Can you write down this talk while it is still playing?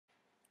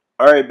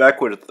Alright, back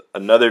with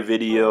another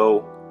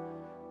video.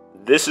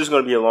 This is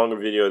going to be a longer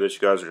video that you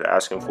guys are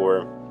asking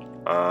for.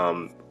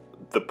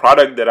 The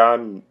product that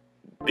I've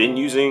been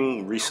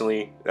using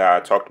recently that I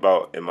talked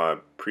about in my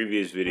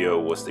previous video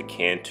was the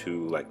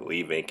Cantu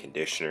leave-in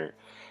conditioner.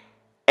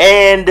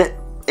 And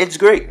it's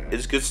great.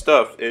 It's good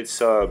stuff. It's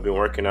been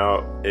working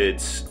out.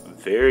 It's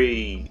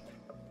very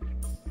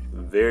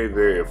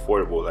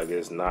affordable. Like,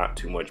 it's not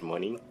too much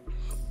money.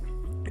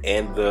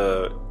 And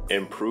the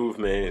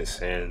improvements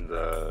and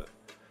the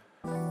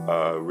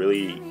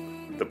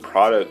the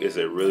product is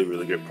a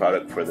really good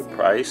product for the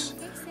price.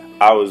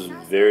 I was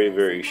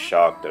very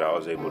shocked that I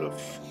was able to,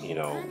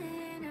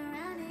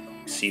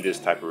 see this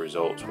type of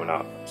results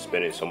without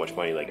spending so much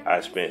money. Like, I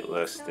spent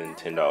less than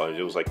 $10.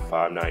 It was like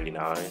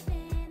 $5.99.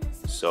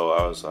 So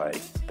I was like,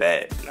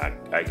 bet, and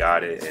I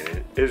got it, and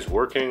it is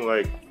working.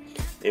 Like,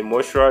 it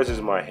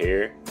moisturizes my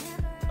hair.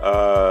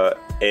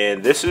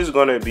 And this is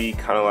gonna be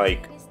kind of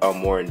like a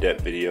more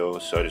in-depth video,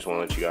 so I just want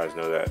to let you guys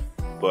know that.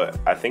 But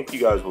I think you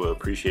guys will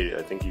appreciate it.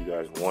 I think you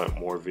guys want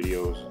more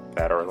videos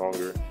that are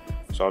longer,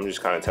 so I'm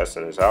just kind of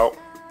testing this out.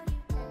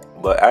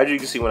 But as you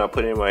can see, when I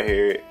put it in my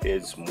hair,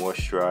 it's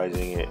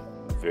moisturizing it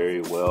very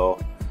well.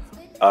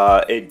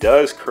 It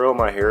does curl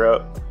my hair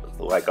up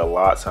like a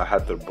lot, so I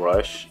have to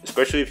brush,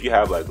 especially if you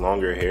have like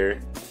longer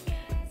hair.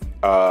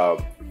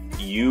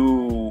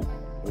 You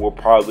will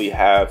probably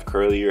have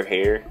curlier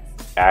hair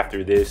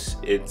after this.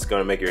 It's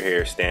gonna make your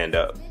hair stand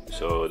up,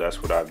 so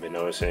that's what I've been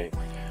noticing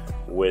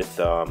with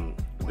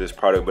this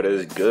product. But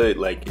it's good,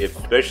 like,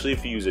 especially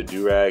if you use a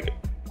do-rag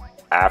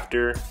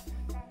after,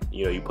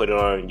 you put it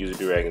on, use a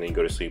do-rag, and then you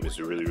go to sleep. It's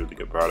a really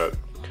good product.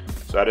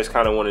 So I just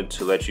kind of wanted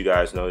to let you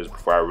guys know this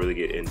before I really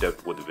get in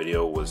depth with the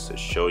video, was to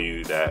show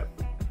you that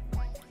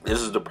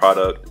this is the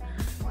product,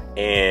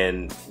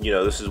 and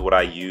this is what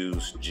I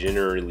use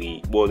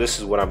generally. Well, this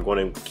is what I'm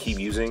going to keep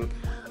using.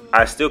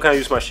 I still kind of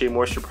use my Shea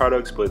Moisture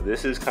products, but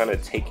this is kind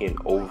of taking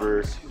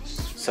over.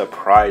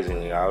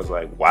 Surprisingly, I was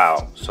like,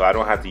 wow. So I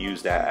don't have to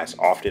use that as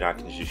often. I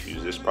can just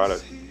use this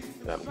product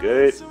and I'm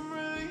good.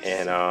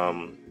 And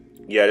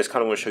yeah, I just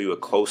kind of want to show you a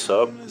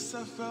close-up.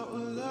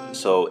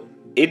 So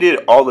it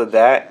did all of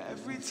that,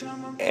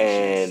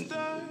 and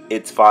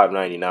it's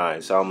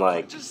 $5.99. So I'm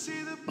like,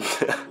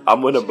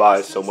 I'm gonna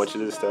buy so much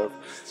of this stuff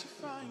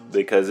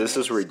because this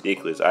is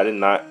ridiculous. I did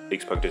not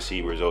expect to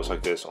see results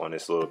like this on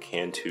this little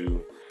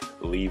Cantu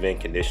leave-in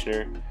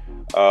conditioner.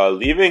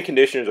 Leave-in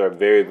conditioners are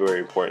very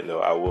important,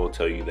 though. I will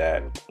tell you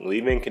that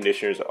leave-in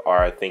conditioners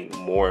are, I think,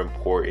 more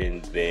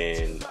important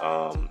than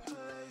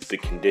the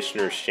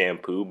conditioner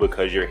shampoo,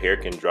 because your hair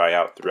can dry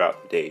out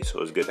throughout the day.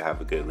 So it's good to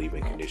have a good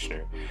leave-in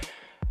conditioner.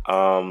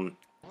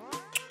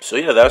 So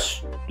yeah,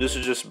 this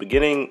is just the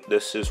beginning.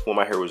 This is when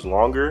my hair was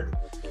longer,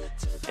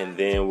 and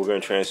then we're gonna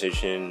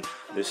transition.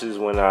 This is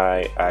when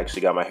I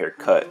actually got my hair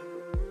cut.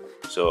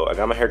 So I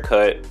got my hair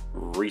cut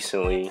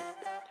recently,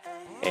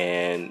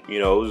 and it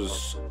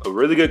was a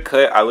really good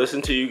cut. I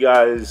listened to you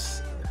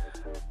guys.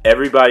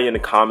 Everybody in the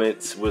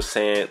comments was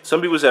saying,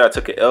 some people said I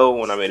took an L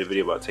when I made a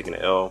video about taking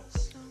an L.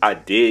 I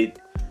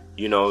did,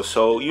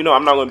 so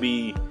I'm not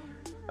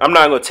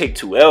gonna take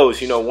two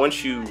L's.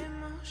 Once you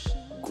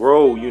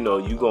grow, you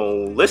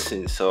gonna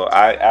listen. So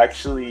I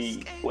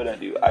actually, what I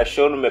do, I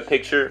showed him a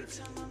picture,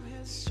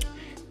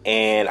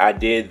 and I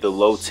did the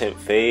low temp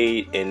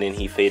fade, and then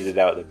he faded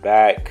out the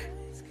back,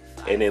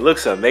 and it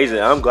looks amazing.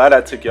 I'm glad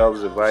I took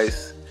y'all's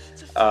advice.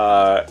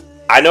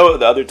 I know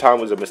the other time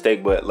was a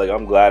mistake, but like,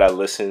 I'm glad I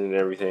listened and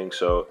everything.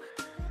 So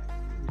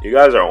you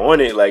guys are on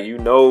it, like,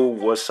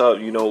 what's up,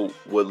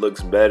 what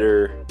looks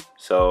better.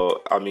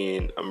 So I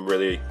mean, I'm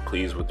really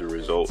pleased with the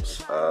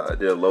results. I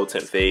did a low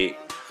temp fade.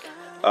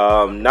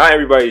 Not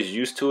everybody's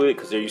used to it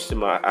because they're used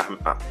to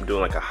I'm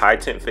doing like a high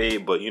temp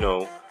fade, but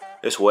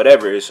it's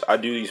whatever. I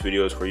do these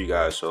videos for you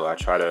guys, so I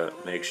try to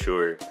make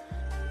sure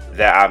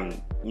that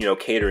I'm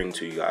catering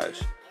to you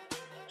guys.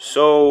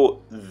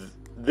 So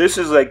this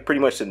is like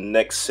pretty much the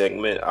next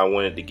segment I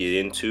wanted to get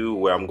into,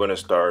 where I'm gonna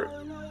start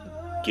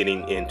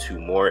getting into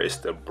more. It's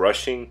the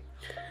brushing.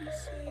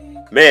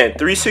 Man,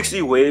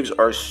 360 waves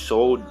are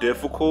so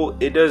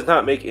difficult. It does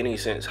not make any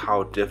sense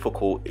how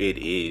difficult it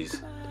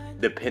is,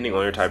 depending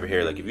on your type of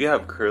hair. Like, if you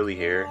have curly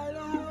hair,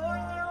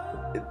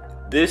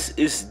 this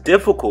is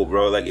difficult,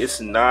 bro. Like,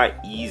 it's not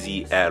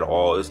easy at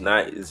all. It's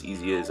not as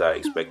easy as I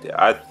expected.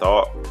 I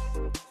thought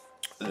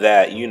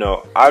that,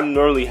 I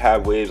normally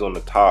have waves on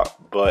the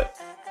top, but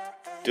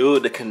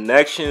dude, the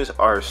connections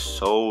are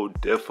so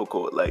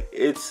difficult. Like,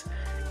 it's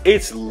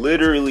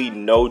literally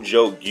no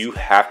joke. You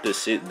have to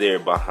sit there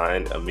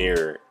behind a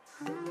mirror,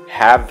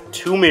 have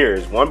two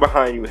mirrors, one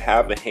behind you,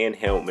 have a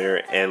handheld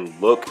mirror, and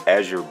look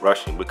as you're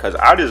brushing. Because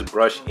I just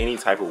brush any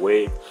type of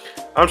wave.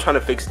 I'm trying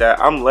to fix that.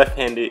 I'm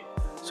left-handed,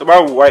 so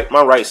my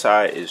right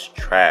side is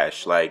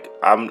trash. Like,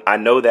 I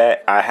know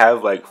that. I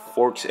have like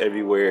forks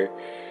everywhere.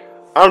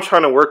 I'm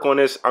trying to work on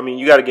this. I mean,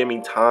 you got to give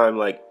me time.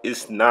 Like,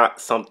 it's not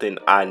something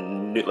I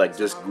knew, like,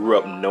 just grew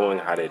up knowing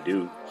how to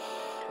do.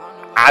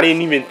 I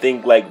didn't even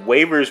think, like,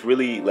 waivers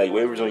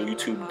on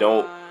YouTube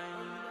don't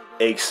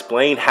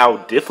explain how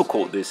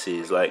difficult this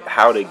is, like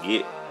how to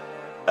get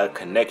a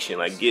connection,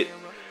 like get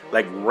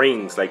like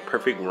rings, like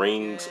perfect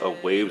rings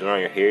of waves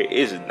around your hair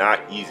is not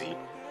easy.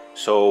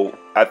 So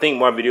I think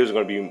my videos are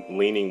going to be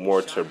leaning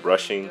more to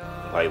brushing,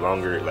 like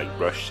longer like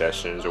brush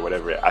sessions or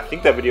whatever. I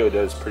think that video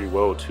does pretty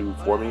well too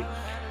for me,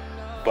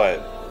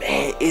 but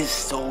man, it's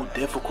so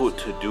difficult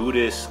to do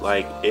this.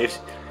 Like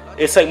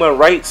it's like my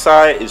right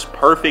side is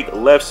perfect,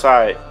 left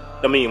side,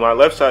 I mean my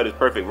left side is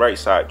perfect, right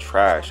side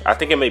trash. I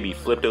think it may be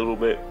flipped a little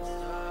bit,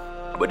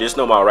 but just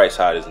know my right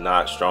side is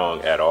not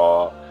strong at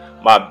all.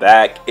 My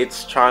back,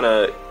 it's trying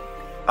to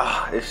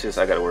it's just,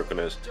 I gotta work on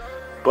this.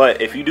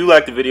 But if you do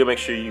like the video, make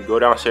sure you go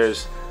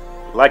downstairs,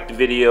 like the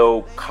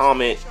video,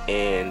 comment,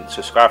 and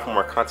subscribe for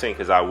more content,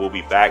 because I will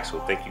be back. So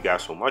thank you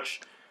guys so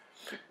much.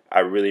 I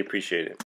really appreciate it.